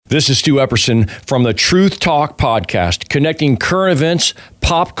This is Stu Epperson from the Truth Talk podcast, connecting current events,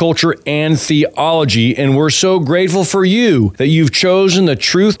 pop culture, and theology. And we're so grateful for you that you've chosen the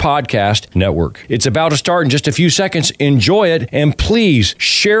Truth Podcast Network. It's about to start in just a few seconds. Enjoy it, and please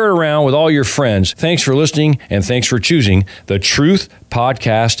share it around with all your friends. Thanks for listening, and thanks for choosing the Truth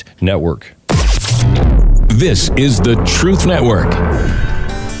Podcast Network. This is the Truth Network.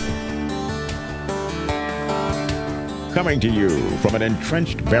 Coming to you from an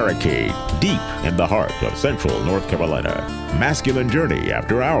entrenched barricade deep in the heart of central North Carolina, Masculine Journey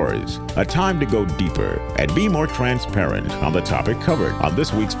After Hours, a time to go deeper and be more transparent on the topic covered on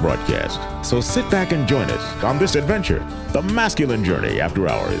this week's broadcast. So sit back and join us on this adventure. The Masculine Journey After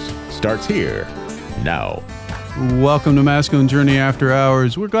Hours starts here, now. Welcome to Masculine Journey After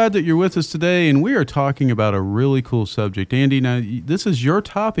Hours. We're glad that you're with us today, and we are talking about a really cool subject. Andy, now this is your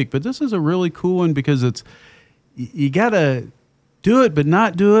topic, but this is a really cool one because you got to do it but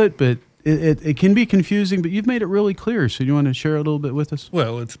not do it, but it can be confusing, but you've made it really clear. So you want to share a little bit with us?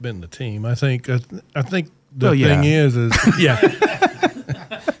 Well, it's been the team. I think the thing is yeah.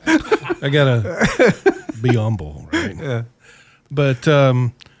 I got to be humble, right? Yeah. But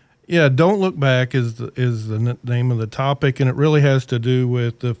don't look back is the name of the topic, and it really has to do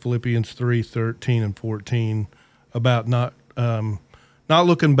with the Philippians 3:13 and 14 about not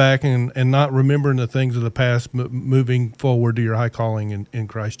looking back and not remembering the things of the past, moving forward to your high calling in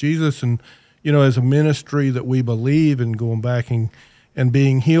Christ Jesus. And, as a ministry that we believe in going back and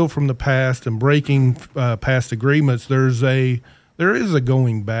being healed from the past and breaking past agreements, there is a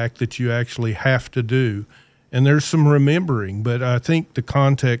going back that you actually have to do. And there's some remembering. But I think the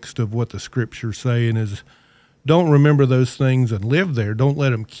context of what the Scripture's saying is don't remember those things and live there. Don't let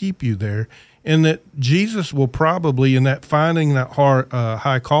them keep you there. And that Jesus will probably, in that finding that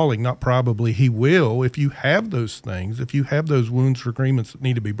high calling, not probably, he will, if you have those things, if you have those wounds or agreements that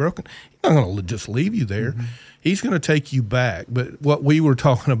need to be broken, he's not going to just leave you there. Mm-hmm. He's going to take you back. But what we were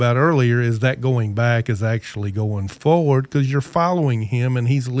talking about earlier is that going back is actually going forward because you're following him and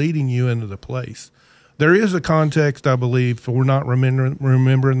he's leading you into the place. There is a context, I believe, for not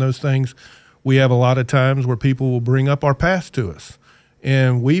remembering those things. We have a lot of times where people will bring up our past to us.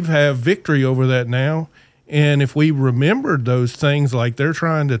 And we have victory over that now. And if we remembered those things like they're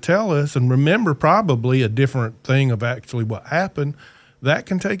trying to tell us and remember probably a different thing of actually what happened, that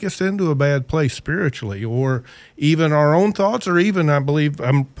can take us into a bad place spiritually, or even our own thoughts, or even, I believe,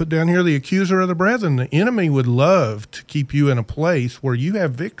 I'm put down here, the accuser of the brethren. The enemy would love to keep you in a place where you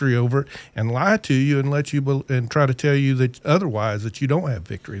have victory over it and lie to you and let you and try to tell you that otherwise that you don't have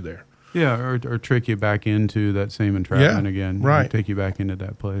victory there. Yeah, or trick you back into that same entrapment again. Right. Take you back into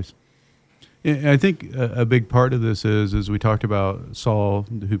that place. Yeah, I think a big part of this is we talked about Saul,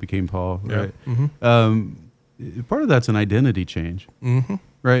 who became Paul, right? Yeah. Mm-hmm. Part of that's an identity change, mm-hmm.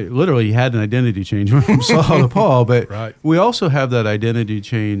 right? Literally, he had an identity change from Saul to Paul, but right. we also have that identity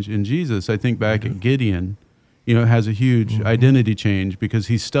change in Jesus. I think back at Gideon, has a huge mm-hmm. identity change because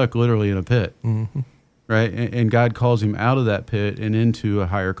he's stuck literally in a pit. Mm-hmm. Right, and God calls him out of that pit and into a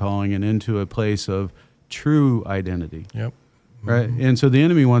higher calling and into a place of true identity. Yep. Right, mm-hmm. and so the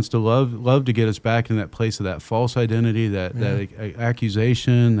enemy wants to love to get us back in that place of that false identity, that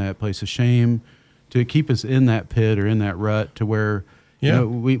accusation, that place of shame, to keep us in that pit or in that rut to where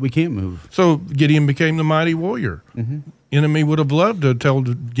we can't move. So Gideon became the mighty warrior. Mm-hmm. Enemy would have loved to tell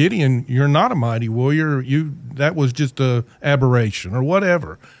Gideon, "You're not a mighty warrior. That was just a aberration or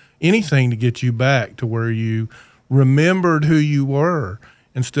whatever." Anything to get you back to where you remembered who you were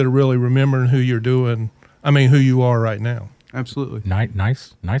instead of really remembering who you are right now. Absolutely.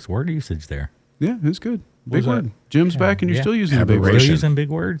 Nice word usage there. Yeah, it's good. Big word. Jim's back and you're still using the big words. Still using big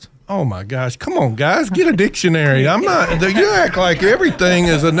words? Oh my gosh. Come on, guys. Get a dictionary. I'm not, you act like everything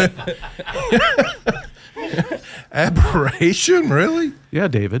is a new aberration, really? Yeah,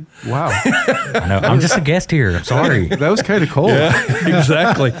 David. Wow. I know. I'm just a guest here. I'm sorry. That was kind of cold. Yeah,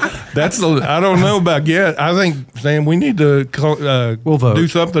 exactly. I don't know about yet. I think, Sam, we need to we'll vote. Do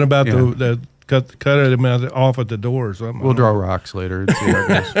something about the cut it off at the door or something. We'll draw rocks later and see how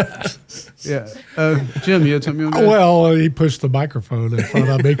it goes. Yeah. Jim, you had something you wanted to say? Well, he pushed the microphone in front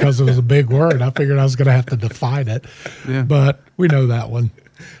of me because it was a big word. I figured I was going to have to define it. Yeah. But we know that one.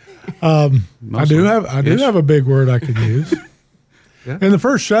 I do have a big word I could use. Yeah. In the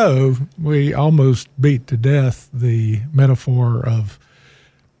first show, we almost beat to death the metaphor of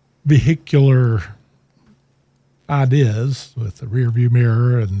vehicular ideas with the rear view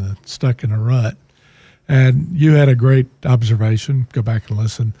mirror and the stuck in a rut. And you had a great observation. Go back and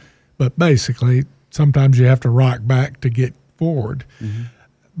listen. But basically, sometimes you have to rock back to get forward. Mm-hmm.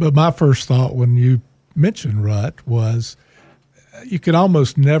 But my first thought when you mentioned rut was you can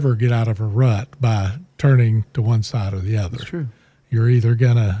almost never get out of a rut by turning to one side or the other. That's true. You're either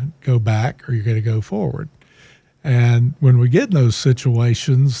going to go back or you're going to go forward. And when we get in those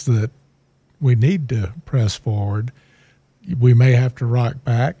situations that we need to press forward, we may have to rock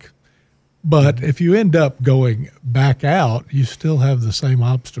back. But if you end up going back out, you still have the same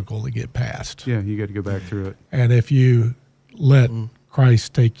obstacle to get past. Yeah, you got to go back through it. And if you let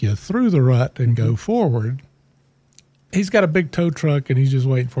Christ take you through the rut and go forward, he's got a big tow truck and he's just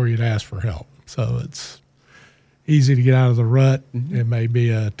waiting for you to ask for help. So it's easy to get out of the rut. It may be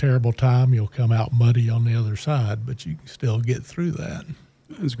a terrible time. You'll come out muddy on the other side, but you can still get through that.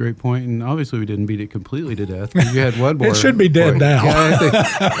 That's a great point, and obviously we didn't beat it completely to death. You had one more. It should be dead now.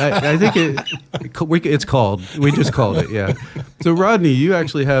 Yeah, I think it's called. We just called it. Yeah. So Rodney, you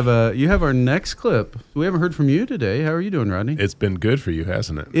actually have our next clip. We haven't heard from you today. How are you doing, Rodney? It's been good for you,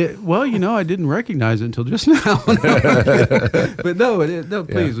 hasn't it? Well, I didn't recognize it until just now. But no,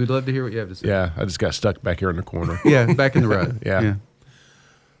 please, we'd love to hear what you have to say. Yeah, I just got stuck back here in the corner. Yeah, back in the rut. Yeah.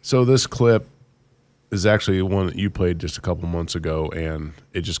 So this clip is actually one that you played just a couple months ago, and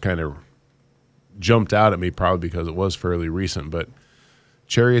it just kind of jumped out at me, probably because it was fairly recent. But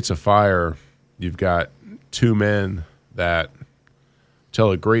Chariots of Fire, you've got two men that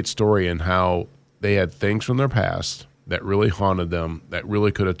tell a great story in how they had things from their past that really haunted them, that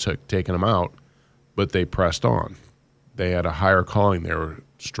really could have taken them out, but they pressed on. They had a higher calling. They were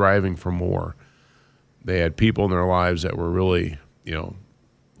striving for more. They had people in their lives that were really,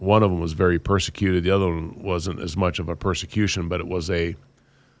 one of them was very persecuted. The other one wasn't as much of a persecution, but it was a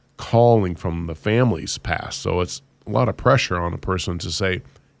calling from the family's past. So it's a lot of pressure on a person to say,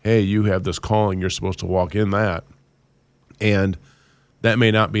 hey, you have this calling, you're supposed to walk in that. And that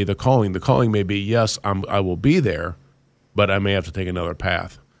may not be the calling. The calling may be, yes, I will be there, but I may have to take another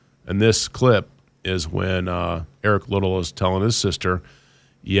path. And this clip is when Eric Liddell is telling his sister,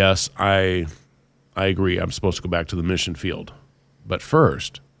 yes, I agree, I'm supposed to go back to the mission field. But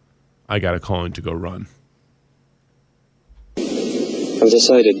first, I got a calling to go run. I've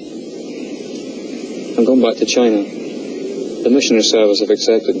decided. I'm going back to China. The missionary service have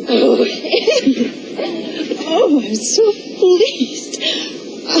accepted me. Oh, I'm so pleased.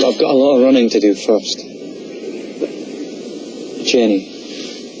 I've got a lot of running to do first. Jenny,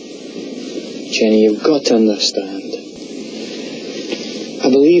 you've got to understand. I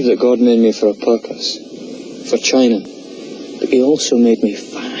believe that God made me for a purpose, for China, but He also made me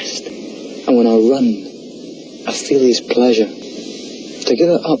fast. And when I run, I feel His pleasure. To give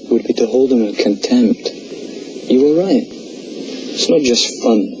it up would be to hold Him in contempt. You were right. It's not just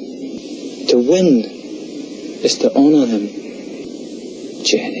fun. To win is to honor Him.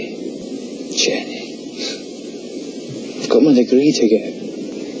 Jenny. I've got my degree to get.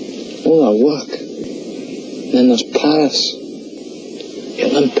 All that work. And then there's Paris. The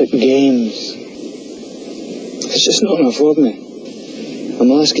Olympic Games. It's just not enough of me.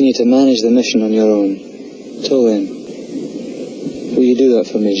 I'm asking you to manage the mission on your own. Till then, will you do that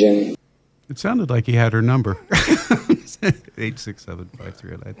for me, Jenny? It sounded like he had her number.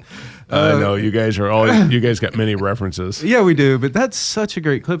 867-5309. I know you guys got many references. Yeah, we do, but that's such a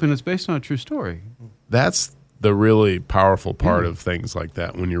great clip, and it's based on a true story. That's the really powerful part of things like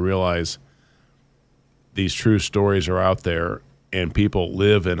that, when you realize these true stories are out there and people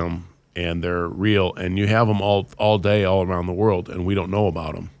live in them and they're real, and you have them all day, all around the world, and we don't know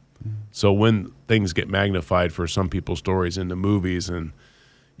about them. So when things get magnified for some people's stories into movies and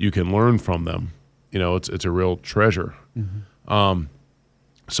you can learn from them, it's a real treasure.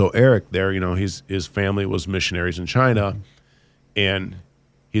 So Eric there, his family was missionaries in China, and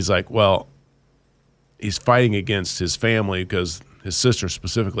he's like, well, he's fighting against his family because his sister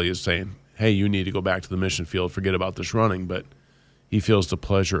specifically is saying, hey, you need to go back to the mission field, forget about this running. But he feels the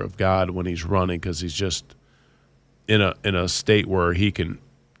pleasure of God when he's running because he's just in a state where he can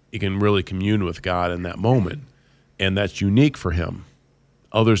really commune with God in that moment. And that's unique for him.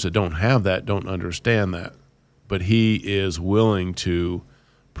 Others that don't have that don't understand that. But he is willing to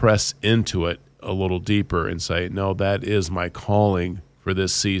press into it a little deeper and say, no, that is my calling for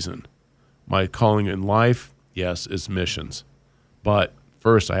this season. My calling in life, yes, is missions. But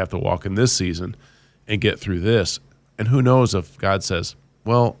first I have to walk in this season and get through this. And who knows if God says,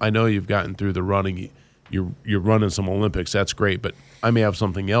 well, I know you've gotten through the running, you're running some Olympics, that's great, but I may have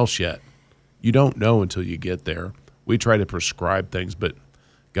something else yet. You don't know until you get there. We try to prescribe things, but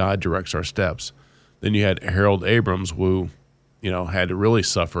God directs our steps. Then you had Harold Abrams, who, had to really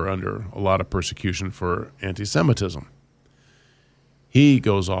suffer under a lot of persecution for anti-Semitism. He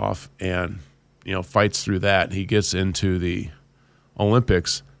goes off and, fights through that. He gets into the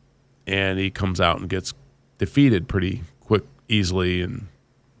Olympics, and he comes out and gets defeated pretty quick, easily and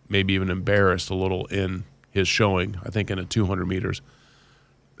maybe even embarrassed a little in his showing, I think in a 200 meters.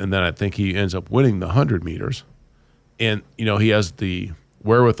 And then I think he ends up winning the 100 meters. And, he has the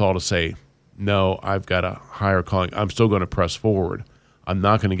wherewithal to say, no, I've got a higher calling. I'm still going to press forward. I'm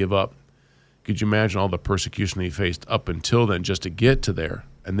not going to give up. Could you imagine all the persecution he faced up until then just to get to there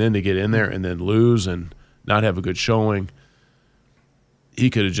and then to get in there and then lose and not have a good showing? He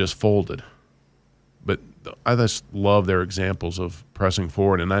could have just folded. But I just love their examples of pressing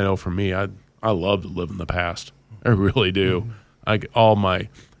forward. And I know for me, I love to live in the past. I really do. All my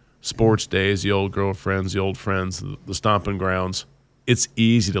sports days, the old girlfriends, the old friends, the stomping grounds, it's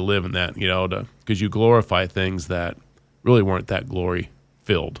easy to live in that, because you glorify things that really weren't that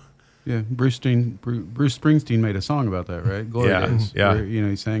glory-filled. Yeah, Bruce Springsteen made a song about that, right? Glory Days. Yeah. Where,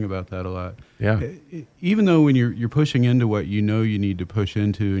 he sang about that a lot. Yeah. Even though when you're pushing into what you need to push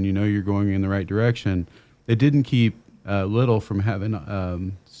into and you're going in the right direction, it didn't keep Little from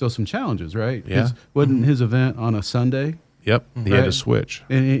having still some challenges, right? Yeah. Wasn't his event on a Sunday? Yep, he had to switch.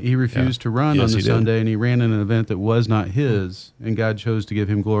 And he refused to run on the Sunday, and he ran in an event that was not his, and God chose to give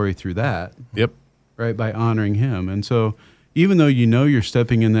him glory through that. Yep. Right, by honoring him. And so even though you're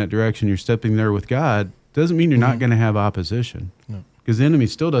stepping in that direction, you're stepping there with God, doesn't mean you're not going to have opposition. No. Because the enemy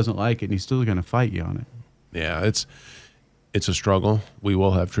still doesn't like it, and he's still going to fight you on it. Yeah, it's a struggle. We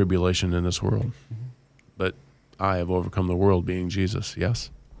will have tribulation in this world. But I have overcome the world, being Jesus,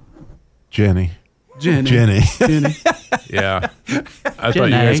 yes? Jenny. Yeah. I thought you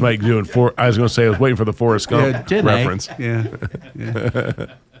guys might be doing I was going to say I was waiting for the Forrest Gump reference. Yeah.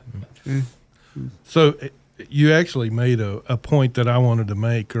 So you actually made a point that I wanted to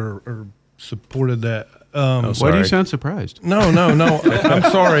make or supported that. Why do you sound surprised? No.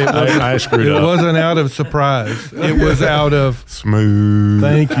 I'm sorry. I screwed up. It wasn't out of surprise. It was out of smooth.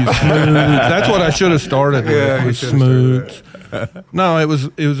 Thank you, smooth. That's what I should have started with. Yeah, was smooth. No, it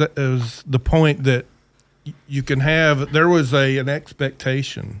was the point that you can have. There was an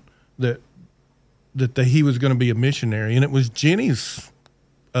expectation that he was going to be a missionary, and it was Jenny's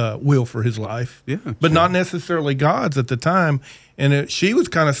will for his life, but not necessarily God's at the time. And she was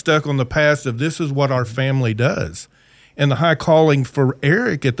kind of stuck on the past of this is what our family does. And the high calling for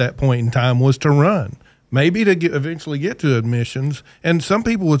Eric at that point in time was to run, maybe to eventually get to missions. And some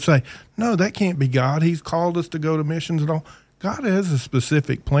people would say, no, that can't be God. He's called us to go to missions and all. God has a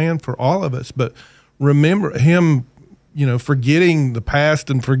specific plan for all of us. But remember him, forgetting the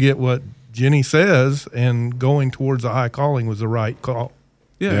past and forget what Jenny says and going towards a high calling was the right call.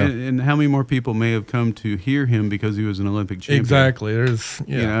 Yeah. And how many more people may have come to hear him because he was an Olympic champion? Exactly. There's,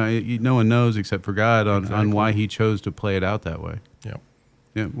 no one knows except for God on why he chose to play it out that way. Yeah.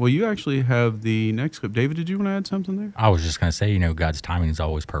 Yeah. Well, you actually have the next clip. David, did you want to add something there? I was just going to say, God's timing is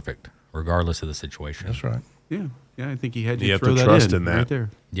always perfect, regardless of the situation. That's right. Yeah. Yeah, I think he had you to throw have to that trust in that. right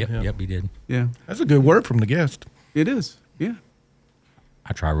there. Yep, he did. Yeah. That's a good word from the guest. It is. Yeah.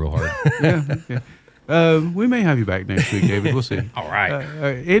 I try real hard. Yeah. We may have you back next week, David. We'll see. All right.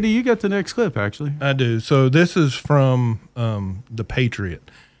 Andy, you got the next clip, actually. I do. So this is from The Patriot.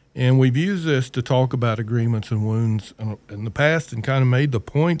 And we've used this to talk about agreements and wounds in the past and kind of made the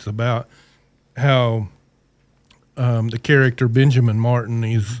points about how the character Benjamin Martin,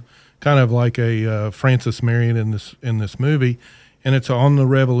 he's kind of like a Francis Marion in this movie. And it's on the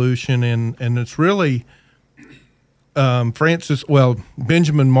Revolution. And it's really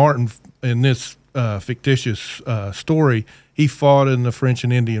Benjamin Martin in this fictitious story, he fought in the French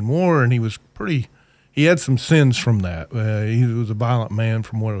and Indian War, and he had some sins from that. He was a violent man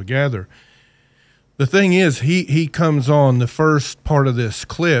from what I gather. The thing is, he comes on the first part of this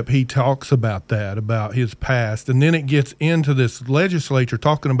clip, he talks about that, about his past, and then it gets into this legislature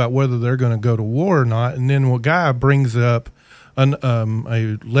talking about whether they're going to go to war or not, and then a guy brings up,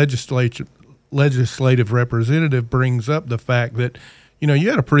 a legislative representative brings up the fact that, you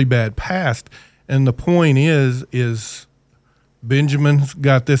had a pretty bad past. And the point is Benjamin's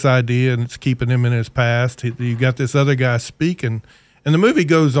got this idea and it's keeping him in his past. You got this other guy speaking, and the movie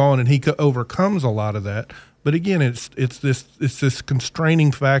goes on and he overcomes a lot of that. But again, it's this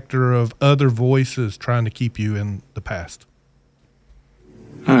constraining factor of other voices trying to keep you in the past.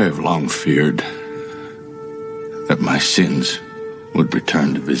 I have long feared that my sins would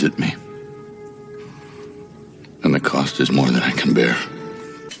return to visit me. And the cost is more than I can bear.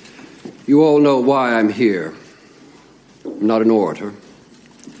 You all know why I'm here. I'm not an orator,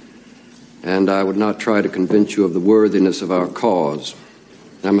 and I would not try to convince you of the worthiness of our cause.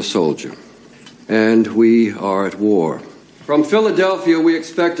 I'm a soldier, and we are at war. From Philadelphia, we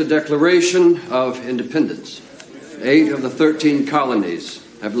expect a declaration of independence. 8 of the 13 colonies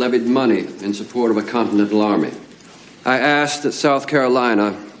have levied money in support of a continental army. I ask that South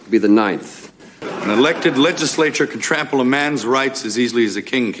Carolina be the 9th. An elected legislature can trample a man's rights as easily as a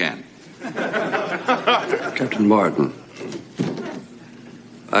king can. Captain Martin,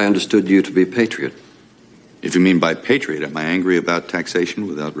 I understood you to be a patriot. If you mean by patriot, am I angry about taxation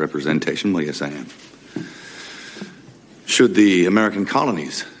without representation? Well, yes, I am. Should the American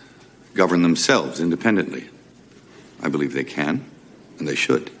colonies govern themselves independently? I believe they can, and they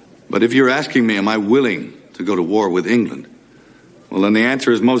should. But if you're asking me, am I willing to go to war with England? Well, then the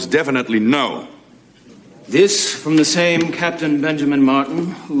answer is most definitely no. This from the same Captain Benjamin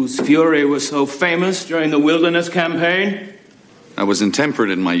Martin, whose fury was so famous during the Wilderness Campaign? I was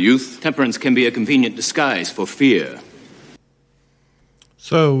intemperate in my youth. Temperance can be a convenient disguise for fear.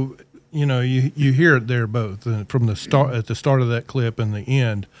 So, you hear it there both from the start, at the start of that clip and the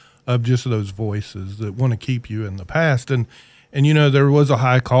end of just those voices that want to keep you in the past. And there was a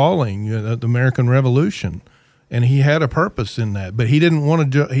high calling, the American Revolution, and he had a purpose in that, but he didn't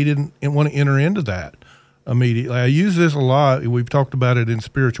want to enter into that immediately. I use this a lot. We've talked about it in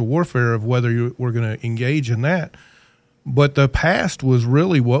spiritual warfare of whether we're going to engage in that. But the past was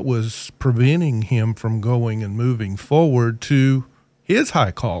really what was preventing him from going and moving forward to his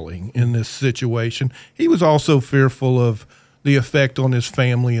high calling in this situation. He was also fearful of the effect on his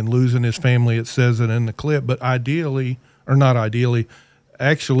family and losing his family. It says it in the clip, but actually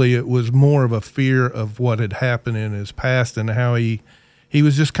it was more of a fear of what had happened in his past and how he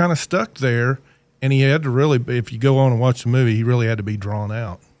was just kind of stuck there. And he had to really, if you go on and watch the movie, he really had to be drawn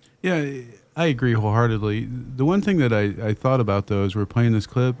out. Yeah, I agree wholeheartedly. The one thing that I thought about, though, as we're playing this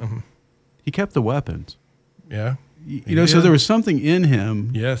clip, he kept the weapons. Yeah. So there was something in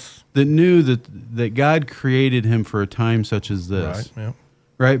him that knew that God created him for a time such as this. Right, yeah.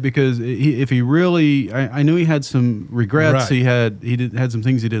 Right, because if he really, I knew he had some regrets. Right. He had some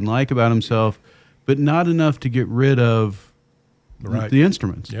things he didn't like about himself, but not enough to get rid of the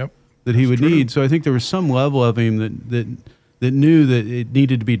instruments that he would need. So I think there was some level of him that knew that it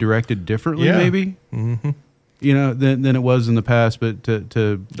needed to be directed differently, maybe. Mm-hmm. Than it was in the past. But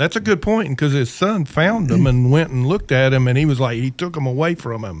to that's a good point, because his son found him and went and looked at him, and he was like, he took him away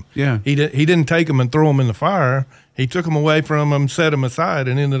from him. Yeah, he didn't take him and throw him in the fire. He took him away from him, set him aside,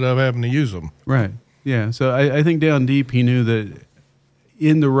 and ended up having to use them. Right. Yeah. So I think down deep he knew that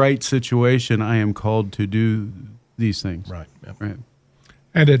in the right situation, I am called to do these things. Right. Yeah. Right.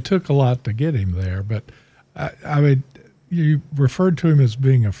 And it took a lot to get him there, but I mean. You referred to him as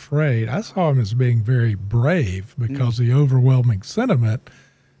being afraid. I saw him as being very brave, because the overwhelming sentiment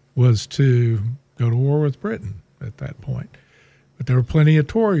was to go to war with Britain at that point. But there were plenty of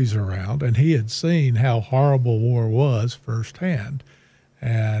Tories around, and he had seen how horrible war was firsthand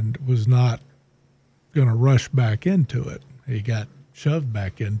and was not going to rush back into it. He got shoved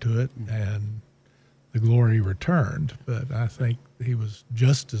back into it, and the glory returned. But I think he was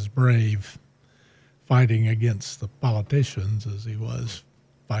just as brave fighting against the politicians as he was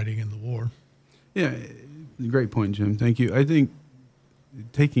fighting in the war. Yeah, great point, Jim. Thank you. I think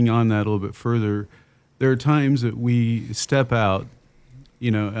taking on that a little bit further, there are times that we step out,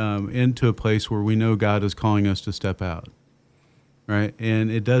 into a place where we know God is calling us to step out, right?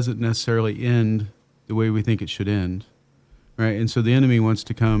 And it doesn't necessarily end the way we think it should end, right? And so the enemy wants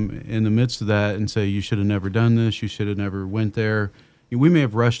to come in the midst of that and say, you should have never done this, you should have never went there. We may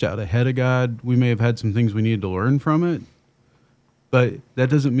have rushed out ahead of God. We may have had some things we needed to learn from it, but that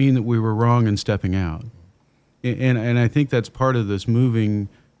doesn't mean that we were wrong in stepping out. And I think that's part of this moving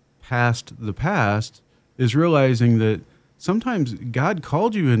past the past, is realizing that sometimes God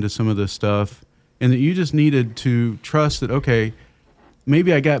called you into some of this stuff, and that you just needed to trust that, okay,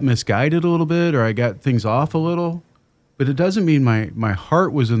 maybe I got misguided a little bit, or I got things off a little, but it doesn't mean my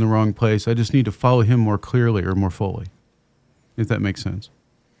heart was in the wrong place. I just need to follow him more clearly or more fully. If that makes sense.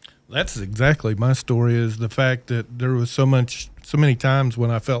 That's exactly my story, is the fact that there was so many times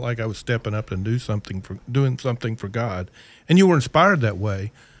when I felt like I was stepping up and doing something for God. And you were inspired that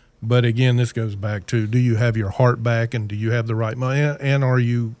way. But again, this goes back to, do you have your heart back, and do you have the right mind? And are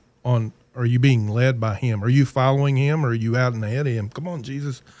you being led by him? Are you following him, or are you out in ahead of him? Come on,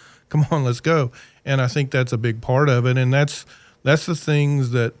 Jesus. Come on, let's go. And I think that's a big part of it. And that's the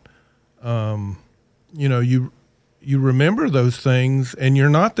things that, you remember those things, and you're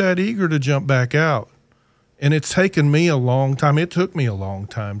not that eager to jump back out. And it's taken me a long time. It took me a long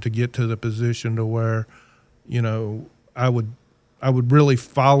time to get to the position to where, I would really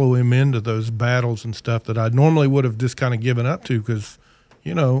follow him into those battles and stuff that I normally would have just kind of given up to, because,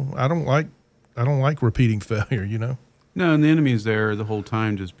 I don't like repeating failure, No, and the enemy's there the whole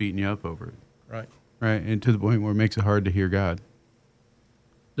time just beating you up over it. Right. Right, and to the point where it makes it hard to hear God.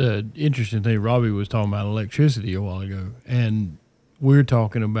 The interesting thing, Robbie was talking about electricity a while ago, and we're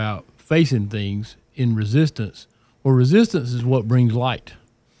talking about facing things in resistance. Well, resistance is what brings light.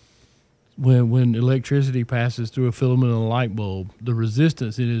 When electricity passes through a filament of a light bulb, the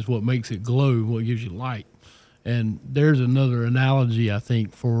resistance it is what makes it glow, what gives you light. And there's another analogy, I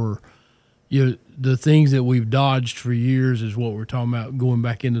think, for the things that we've dodged for years is what we're talking about, going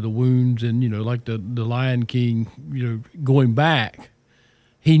back into the wounds. And, like the Lion King, going back,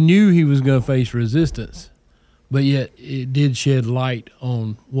 he knew he was going to face resistance, but yet it did shed light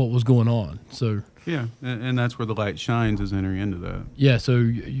on what was going on. So yeah, and that's where the light shines, is entering into that. Yeah, so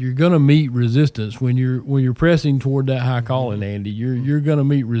you're going to meet resistance when you're pressing toward that high calling, Andy. You're going to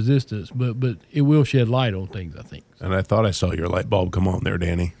meet resistance, but it will shed light on things, I think. And I thought I saw your light bulb come on there,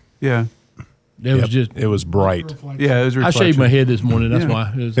 Danny. Yeah. It was bright. Yeah, it was reflection. I shaved my head this morning. That's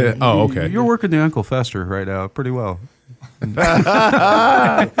why. Okay. You're working the Uncle Fester right now pretty well.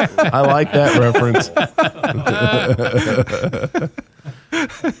 I like that reference.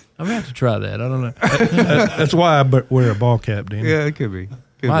 I'm going to have to try that. I don't know. That's why I wear a ball cap, Danny. Yeah, it could be.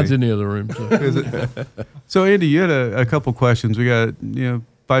 Mine's in the other room. So Andy, you had a couple questions. We got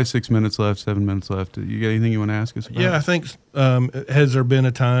 5-6 minutes left, 7 minutes left. You got anything you want to ask us about? Yeah, I think, has there been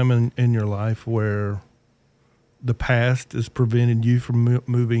a time in your life where the past has prevented you from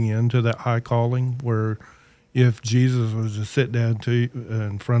moving into that high calling, where if Jesus was to sit down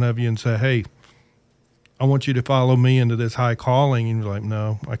in front of you and say, hey, I want you to follow me into this high calling, and you're like,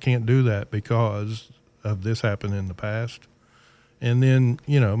 no, I can't do that because of this happened in the past. And then,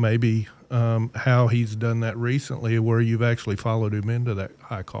 maybe how he's done that recently where you've actually followed him into that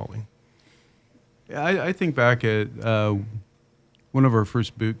high calling. Yeah, I think back at one of our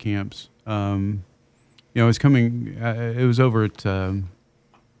first boot camps. It was coming, it was over at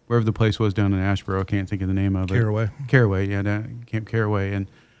wherever the place was down in Asheboro. I can't think of the name of it. Caraway, yeah, Camp Caraway. And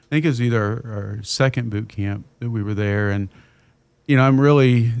I think it was either our second boot camp that we were there. And, I'm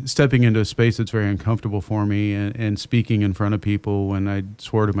really stepping into a space that's very uncomfortable for me and speaking in front of people when I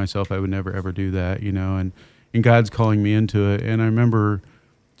swore to myself I would never, ever do that, and God's calling me into it. And I remember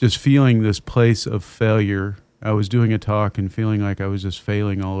just feeling this place of failure. I was doing a talk and feeling like I was just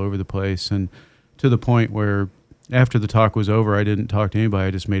failing all over the place. And to the point where after the talk was over, I didn't talk to anybody.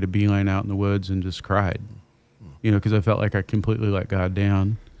 I just made a beeline out in the woods and just cried, because I felt like I completely let God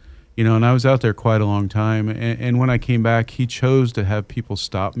down. And I was out there quite a long time. And when I came back, he chose to have people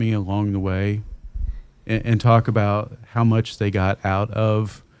stop me along the way and talk about how much they got out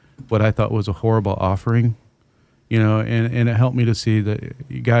of what I thought was a horrible offering. And it helped me to see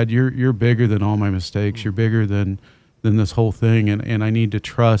that, God, you're bigger than all my mistakes. You're bigger than this whole thing. And I need to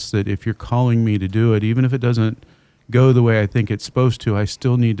trust that if you're calling me to do it, even if it doesn't go the way I think it's supposed to, I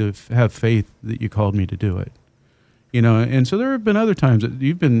still need to have faith that you called me to do it. And so there have been other times that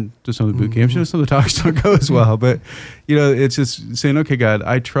you've been to some of the boot camps, some of the talks don't go as well, but, it's just saying, okay, God,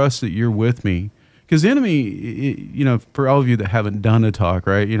 I trust that you're with me. Because the enemy, for all of you that haven't done a talk,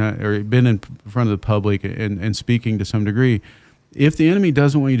 right, or been in front of the public and speaking to some degree, if the enemy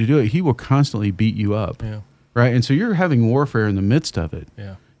doesn't want you to do it, he will constantly beat you up, right? And so you're having warfare in the midst of it,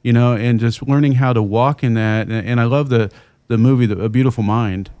 and just learning how to walk in that. And I love the movie, A Beautiful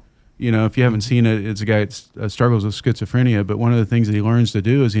Mind. If you haven't seen it, it's a guy that struggles with schizophrenia, but one of the things that he learns to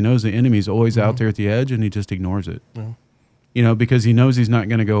do is he knows the enemy's always out there at the edge, and he just ignores it. Because he knows he's not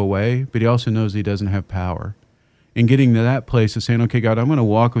going to go away, but he also knows he doesn't have power. And getting to that place of saying, okay, God, I'm going to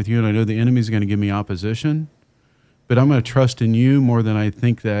walk with you, and I know the enemy's going to give me opposition, but I'm going to trust in you more than I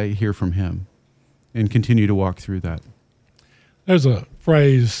think that I hear from him, and continue to walk through that. There's a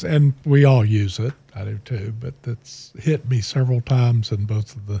phrase, and we all use it, I do too, but that's hit me several times in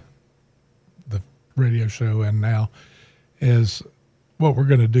both of the radio show and now, is what we're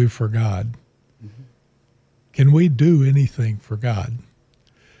going to do for God. Mm-hmm. Can we do anything for God?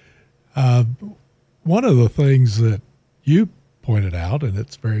 One of the things that you pointed out, and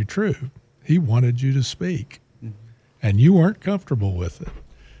it's very true, he wanted you to speak, and you weren't comfortable with it.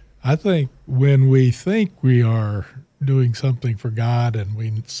 I think when we think we are doing something for God and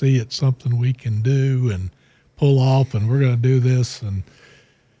we see it's something we can do and pull off, and we're going to do this and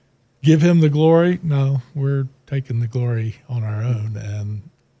give him the glory, no, we're taking the glory on our own, and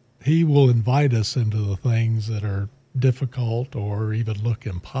he will invite us into the things that are difficult or even look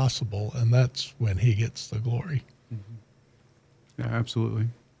impossible, and that's when he gets the glory. Yeah, absolutely.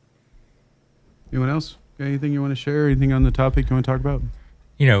 Anyone else? Got anything you want to share? Anything on the topic you want to talk about?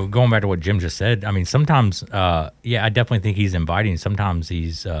 Going back to what Jim just said, I mean, sometimes, I definitely think he's inviting. Sometimes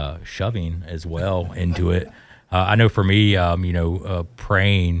he's shoving as well into it. I know for me,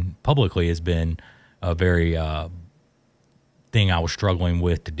 praying publicly has been a very thing I was struggling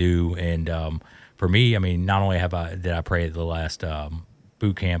with to do. And for me, I mean, not only did I pray at the last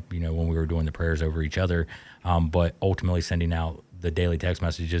boot camp, when we were doing the prayers over each other, but ultimately sending out the daily text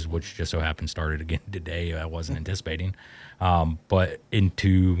messages, which just so happened started again today. I wasn't anticipating, but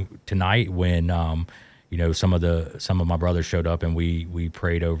into tonight when some of my brothers showed up and we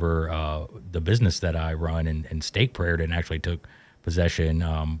prayed over the business that I run and stake prayed and actually took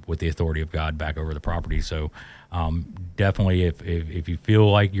possession with the authority of God back over the property. So definitely, if you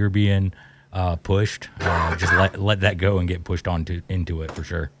feel like you're being pushed, just let that go and get pushed into it for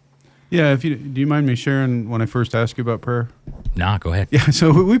sure. Yeah, do you mind me sharing when I first asked you about prayer? Nah, go ahead. Yeah,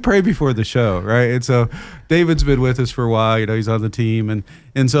 so we prayed before the show, right? And so David's been with us for a while. He's on the team,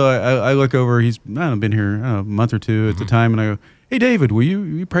 and so I look over. He's been here a month or two at the time, and I go, "Hey, David, will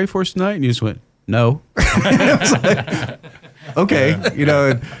you pray for us tonight?" And he just went, "No." I was like, okay,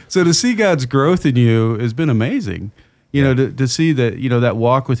 And so to see God's growth in you has been amazing. To see that that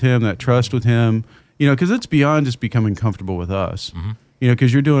walk with Him, that trust with Him. Because it's beyond just becoming comfortable with us. Mm-hmm.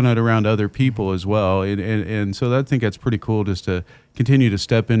 Because you're doing it around other people as well. And so I think that's pretty cool just to continue to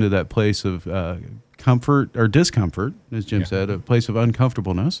step into that place of comfort or discomfort, as Jim said, a place of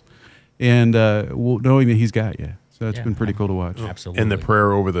uncomfortableness, and knowing that He's got you. So it's been pretty cool to watch. Absolutely. And the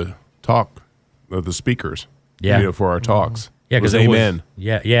prayer over the talk of the speakers for our talks. Yeah, because amen.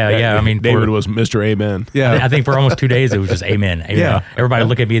 I mean, David was Mr. Amen. Yeah, I think for almost 2 days it was just amen. Amen. Yeah. Everybody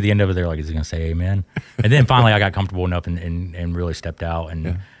look at me at the end of it. They're like, "Is he going to say amen?" And then finally, I got comfortable enough and really stepped out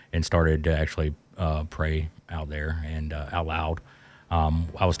and started to actually pray out there and out loud.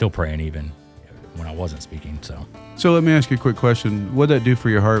 I was still praying even when I wasn't speaking. So let me ask you a quick question. What did that do for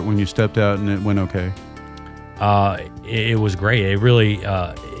your heart when you stepped out and it went okay? It was great. It really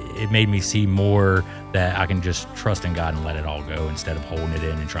it made me see more that I can just trust in God and let it all go instead of holding it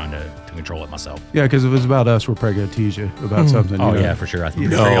in and trying to control it myself. Yeah, because if it was about us, we're probably going to tease you about something. Oh, yeah, for sure. I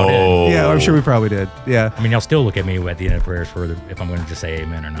think sure y'all did. Yeah, I'm sure we probably did. Yeah. I mean, y'all still look at me at the end of prayers for if I'm going to just say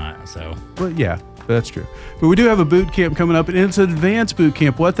amen or not. So. Well, yeah, that's true. But we do have a boot camp coming up, and it's an advanced boot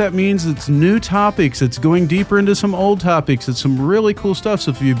camp. What that means, it's new topics. It's going deeper into some old topics. It's some really cool stuff.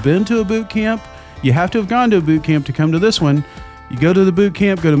 So if you've been to a boot camp, you have to have gone to a boot camp to come to this one. You go to the boot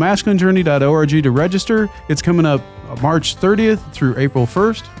camp, go to masculinejourney.org to register. It's coming up March 30th through April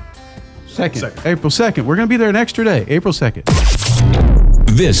 1st. April 2nd. We're going to be there an extra day, April 2nd.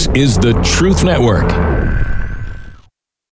 This is the Truth Network.